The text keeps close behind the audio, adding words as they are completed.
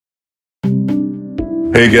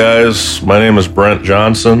Hey guys, my name is Brent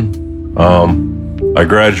Johnson. I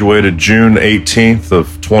graduated June 18th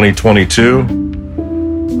of 2022,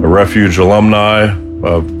 a Refuge alumni.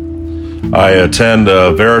 I attend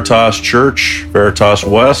Veritas Church, Veritas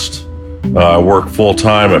West. I work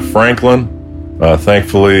full-time at Franklin.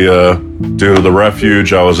 Thankfully, due to the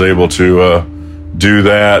Refuge, I was able to do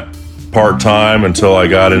that part-time until I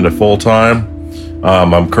got into full-time.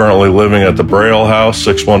 I'm currently living at the Braille House,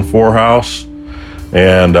 614 House.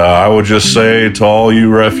 And I would just say to all you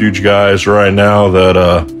Refuge guys right now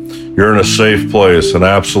that you're in a safe place, an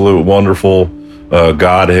absolute wonderful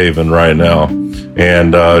God haven right now.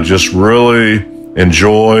 And just really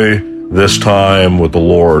enjoy this time with the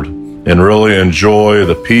Lord and really enjoy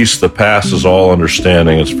the peace that passes all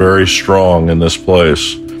understanding. It's very strong in this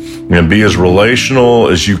place. And be as relational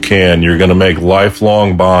as you can. You're going to make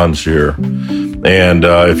lifelong bonds here. And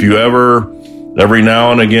if you ever... Every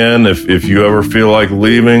now and again, if you ever feel like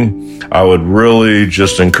leaving, I would really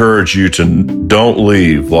just encourage you to don't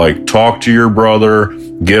leave. Like, talk to your brother,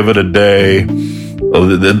 give it a day.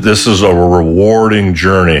 This is a rewarding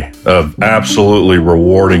journey, an absolutely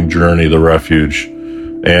rewarding journey, the Refuge.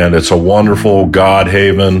 And it's a wonderful God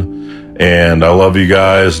haven. And I love you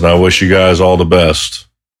guys, and I wish you guys all the best.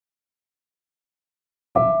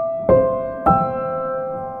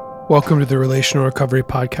 Welcome to the Relational Recovery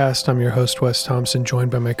Podcast. I'm your host, Wes Thompson, joined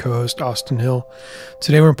by my co-host, Austin Hill.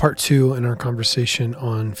 Today we're in part 2 in our conversation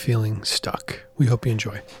on feeling stuck. We hope you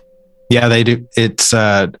enjoy. Yeah, they do. It's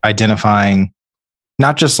identifying,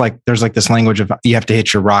 not just like there's like this language of you have to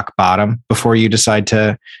hit your rock bottom before you decide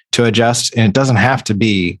to adjust. And it doesn't have to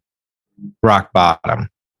be rock bottom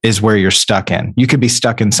is where you're stuck in. You could be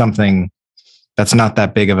stuck in something that's not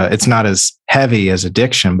that big of it's not as heavy as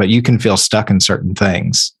addiction, but you can feel stuck in certain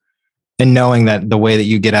things. And knowing that the way that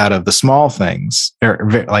you get out of the small things,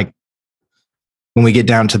 like when we get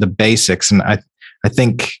down to the basics, and I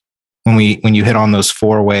think when you hit on those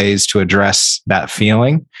 4 ways to address that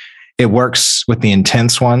feeling, it works with the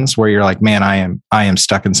intense ones where you're like, man, I am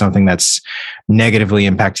stuck in something that's negatively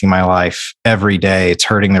impacting my life every day. It's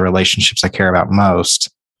hurting the relationships I care about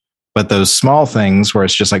most. But those small things where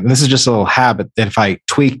it's just like, this is just a little habit that if I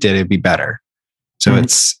tweaked it, it'd be better. So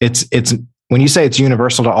it's when you say it's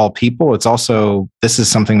universal to all people, it's also, this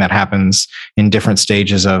is something that happens in different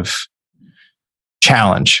stages of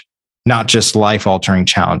challenge, not just life-altering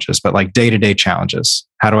challenges, but like day-to-day challenges.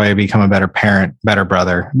 How do I become a better parent, better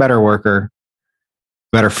brother, better worker,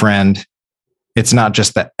 better friend? It's not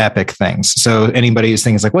just the epic things. So anybody who's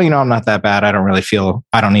thinking like, well, I'm not that bad. I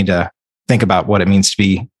don't need to think about what it means to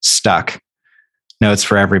be stuck. No, it's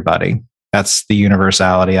for everybody. That's the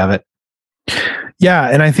universality of it. Yeah.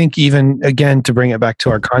 And I think even, again, to bring it back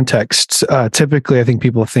to our context, typically I think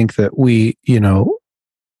people think that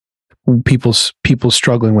people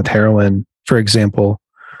struggling with heroin, for example,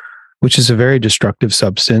 which is a very destructive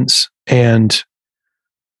substance, and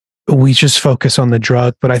we just focus on the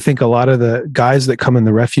drug. But I think a lot of the guys that come in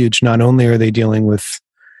the Refuge, not only are they dealing with,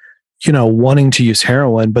 wanting to use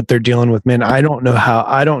heroin, but they're dealing with, man, I'm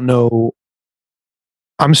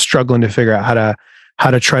struggling to figure out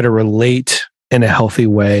how to try to relate in a healthy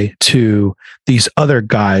way to these other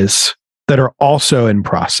guys that are also in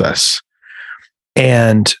process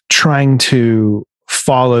and trying to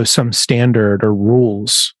follow some standard or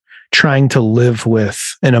rules, trying to live with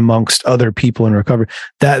and amongst other people in recovery.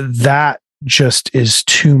 That just is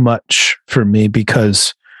too much for me,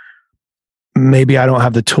 because maybe I don't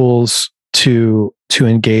have the tools to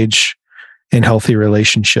engage in healthy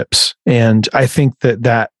relationships. And I think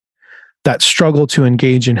that struggle to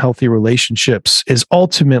engage in healthy relationships is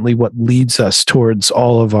ultimately what leads us towards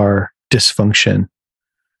all of our dysfunction.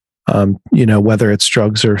 Whether it's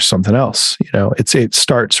drugs or something else, it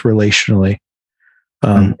starts relationally.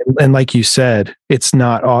 And like you said, it's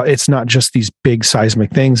not just these big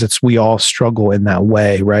seismic things. We all struggle in that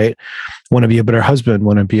way, right? Want to be a better husband,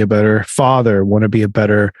 want to be a better father, want to be a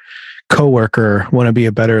better coworker, want to be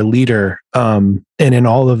a better leader. And in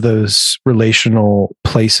all of those relational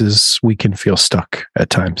places, we can feel stuck at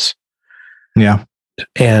times. Yeah.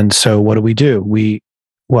 And so what do? We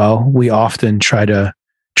often try to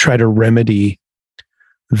remedy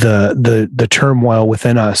the turmoil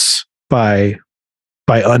within us by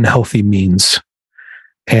unhealthy means.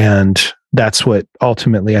 And that's what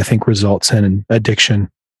ultimately I think results in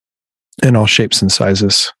addiction in all shapes and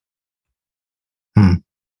sizes.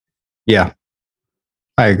 Yeah,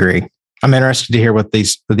 I agree. I'm interested to hear what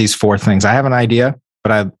these 4 things. I have an idea,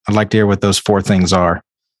 but I'd like to hear what those 4 things are.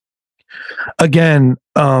 Again,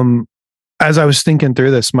 as I was thinking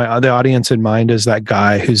through this, the audience in mind is that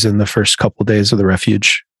guy who's in the first couple of days of the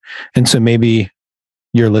Refuge. And so maybe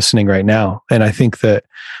you're listening right now. And I think that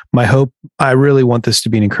I really want this to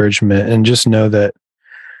be an encouragement, and just know that,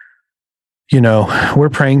 we're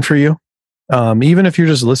praying for you. Even if you're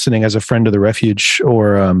just listening as a friend of the Refuge,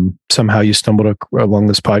 or somehow you stumbled along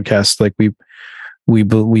this podcast, like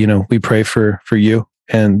we pray for you.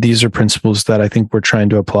 And these are principles that I think we're trying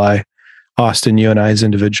to apply, Austin, you and I as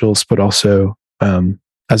individuals, but also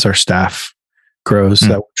as our staff grows,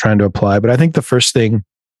 that we're trying to apply. But I think the first thing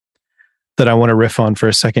that I want to riff on for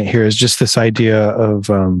a second here is just this idea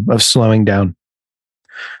of slowing down.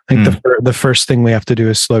 I think the first thing we have to do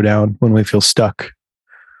is slow down when we feel stuck.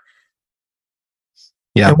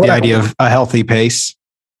 Yeah, the idea of a healthy pace.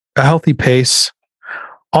 A healthy pace.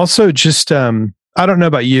 Also, just I don't know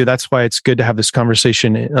about you. That's why it's good to have this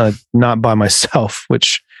conversation, not by myself,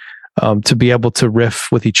 which to be able to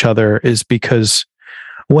riff with each other, is because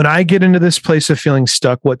when I get into this place of feeling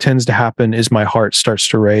stuck, what tends to happen is my heart starts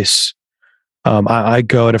to race. I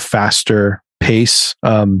go at a faster pace.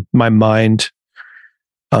 My mind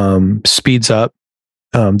speeds up.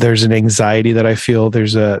 There's an anxiety that I feel.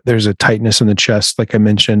 There's a tightness in the chest, like I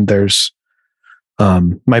mentioned. There's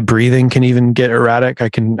my breathing can even get erratic. I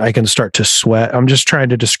can start to sweat. I'm just trying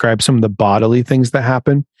to describe some of the bodily things that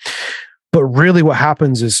happen. But really what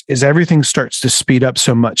happens is everything starts to speed up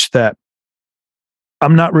so much that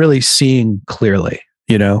I'm not really seeing clearly,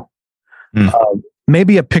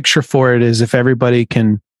 Maybe a picture for it is, if everybody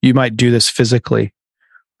you might do this physically,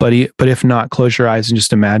 but if not, close your eyes and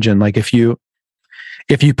just imagine, like if you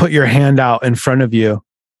put your hand out in front of you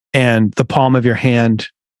and the palm of your hand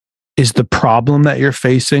is the problem that you're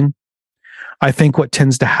facing. I think what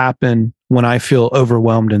tends to happen when I feel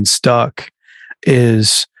overwhelmed and stuck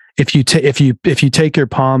is if you take your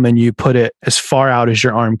palm and you put it as far out as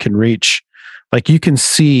your arm can reach, like you can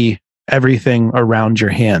see everything around your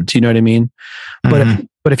hand. You know what I mean? Mm-hmm.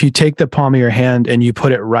 But if you take the palm of your hand and you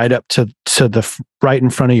put it right up to the right in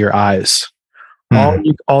front of your eyes,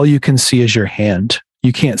 all you can see is your hand.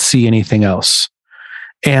 You can't see anything else.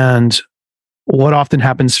 And what often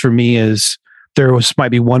happens for me is might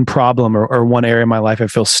be one problem or one area in my life I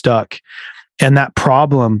feel stuck. And that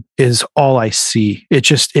problem is all I see.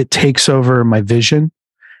 It takes over my vision.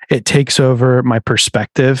 It takes over my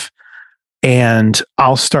perspective. And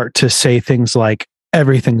I'll start to say things like,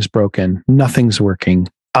 everything's broken. Nothing's working.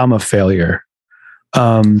 I'm a failure.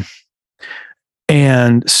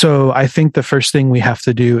 And so I think the first thing we have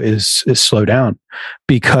to do is slow down,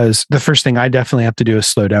 because the first thing I definitely have to do is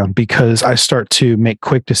slow down, because I start to make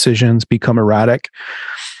quick decisions, become erratic.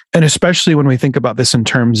 And especially when we think about this in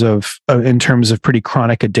terms of pretty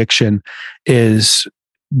chronic addiction,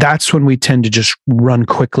 that's when we tend to just run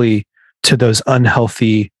quickly to those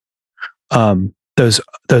unhealthy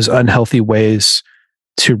ways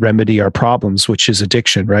to remedy our problems, which is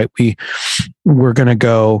addiction, right? We're going to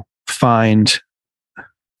go find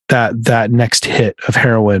that next hit of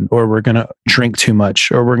heroin, or we're going to drink too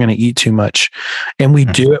much, or we're going to eat too much. And we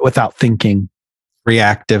do it without thinking.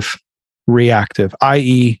 Reactive,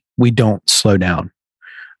 i.e., we don't slow down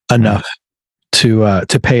enough to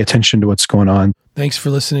pay attention to what's going on. Thanks for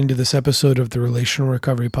listening to this episode of the Relational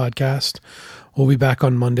Recovery Podcast. We'll be back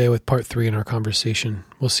on Monday with part 3 in our conversation.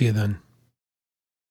 We'll see you then.